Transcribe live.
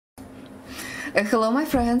Hello my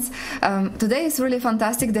friends. Today is really a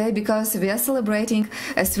fantastic day because we are celebrating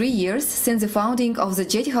 3 years since the founding of the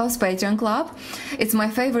JThouse Patreon Club. It's my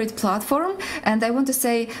favorite platform and I want to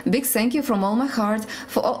say big thank you from all my heart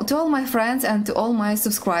to all my friends and to all my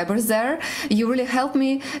subscribers there. You really helped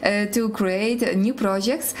me to create new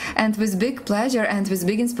projects, and with big pleasure and with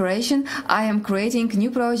big inspiration I am creating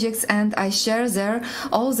new projects and I share there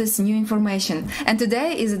all this new information. And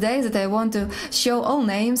today is a day that I want to show all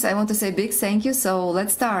names. I want to say big thank you, so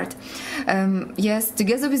let's start. Yes,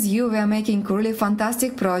 together with you we are making really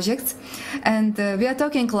fantastic projects, and we are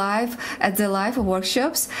talking live at the live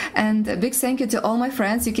workshops, and a big thank you to all my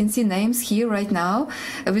friends. You can see names here right now.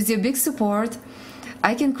 With your big support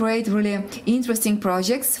I can create really interesting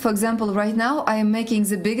projects. For example, right now I am making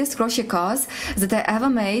the biggest crochet course that I ever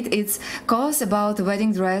made. It's course about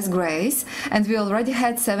wedding dress grace, and we already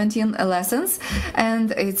had 17 lessons,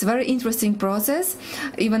 and it's very interesting process.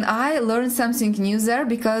 Even I learned something new there,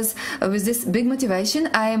 because with this big motivation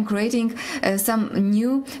I am creating some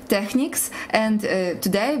new techniques, and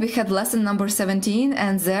today we had lesson number 17,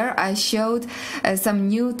 and there I showed some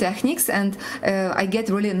new techniques, and I get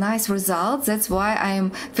really nice results. That's why I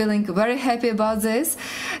am feeling very happy about this.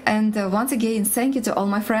 And once again, thank you to all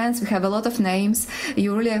my friends. We have a lot of names.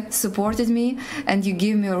 You really supported me and you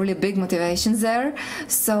give me a really big motivation there.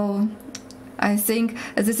 So I think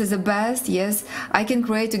this is the best. Yes, I can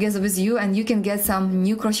create together with you, and you can get some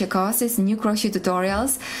new crochet courses, new crochet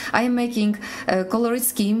tutorials. I am making colored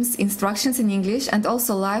schemes, instructions in English, and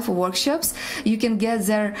also live workshops. You can get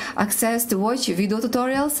there access to watch video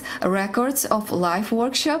tutorials, records of live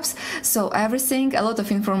workshops, so everything, a lot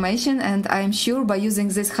of information. And I am sure by using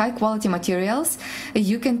these high quality materials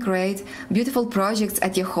you can create beautiful projects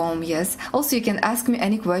at your home. Yes, also you can ask me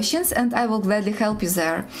any questions and I will gladly help you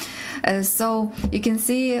there. So you can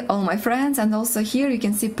see all my friends, and also here you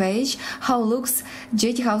can see page how looks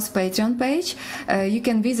JThouse Patreon page. You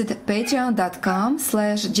can visit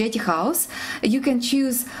patreon.com/JThouse. You can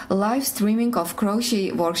choose live streaming of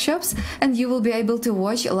crochet workshops, and you will be able to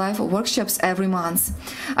watch live workshops every month.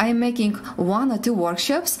 I am making 1 or 2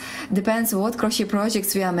 workshops, depends what crochet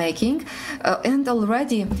projects we are making, and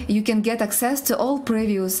already you can get access to all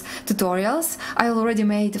previous tutorials. I already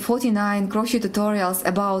made 49 crochet tutorials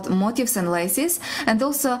about motifs and laces, and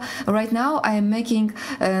also right now I am making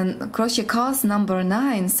crochet course number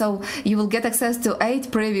 9, so you will get access to 8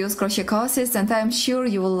 previous crochet courses, and I am sure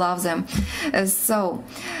you will love them.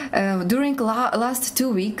 During last 2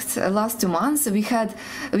 weeks, last 2 months, we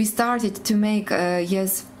started to make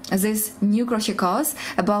this new crochet course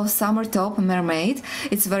about summer top mermaid.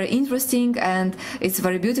 It's very interesting and it's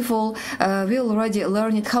very beautiful. We already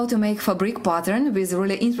learned how to make fabric pattern with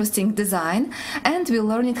really interesting design, and we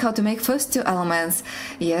learned how to make first 2 elements.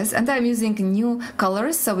 Yes, and I'm using new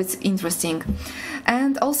colors, so it's interesting.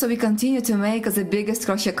 And also we continue to make the biggest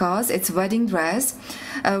crochet course. It's wedding dress.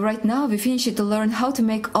 Right now we finished to learn how to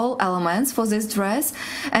make all elements for this dress,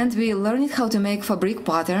 and we learned how to make fabric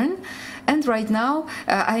pattern. And right now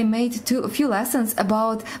I made a few lessons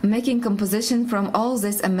about making composition from all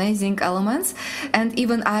these amazing elements, and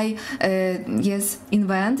even I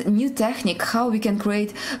invent new technique how we can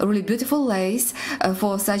create a really beautiful lace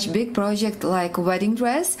for such big project like wedding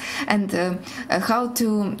dress, and how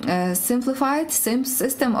to simplify same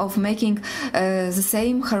system of making the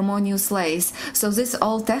same harmonious lace. So this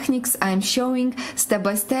all techniques I am showing step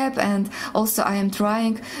by step, and also I am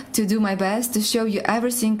trying to do my best to show you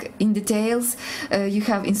everything in details. You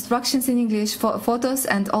have instructions in English, photos,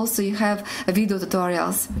 and also you have video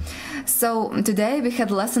tutorials. So today we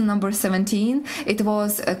had lesson number 17. It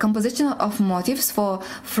was a composition of motifs for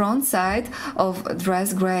front side of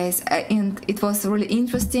dress grace, and it was really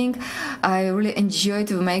interesting. I really enjoyed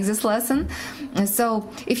to make this lesson. So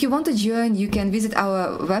if you want to join, you can visit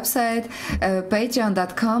our website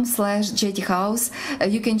patreon.com/JThouse.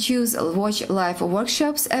 You can choose watch live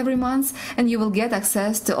workshops every month, and you will get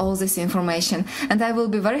access to all this information, and I will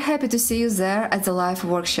be very happy to see you there at the live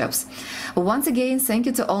workshops. Once again, thank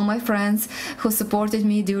you to all my friends who supported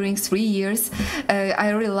me during 3 years. I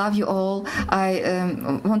really love you all. I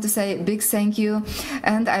want to say a big thank you,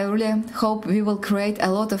 and I really hope we will create a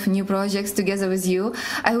lot of new projects together with you.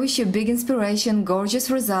 I wish you big inspiration, gorgeous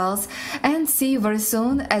results, and see you very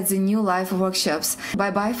soon at the new live workshops.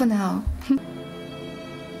 Bye bye for now.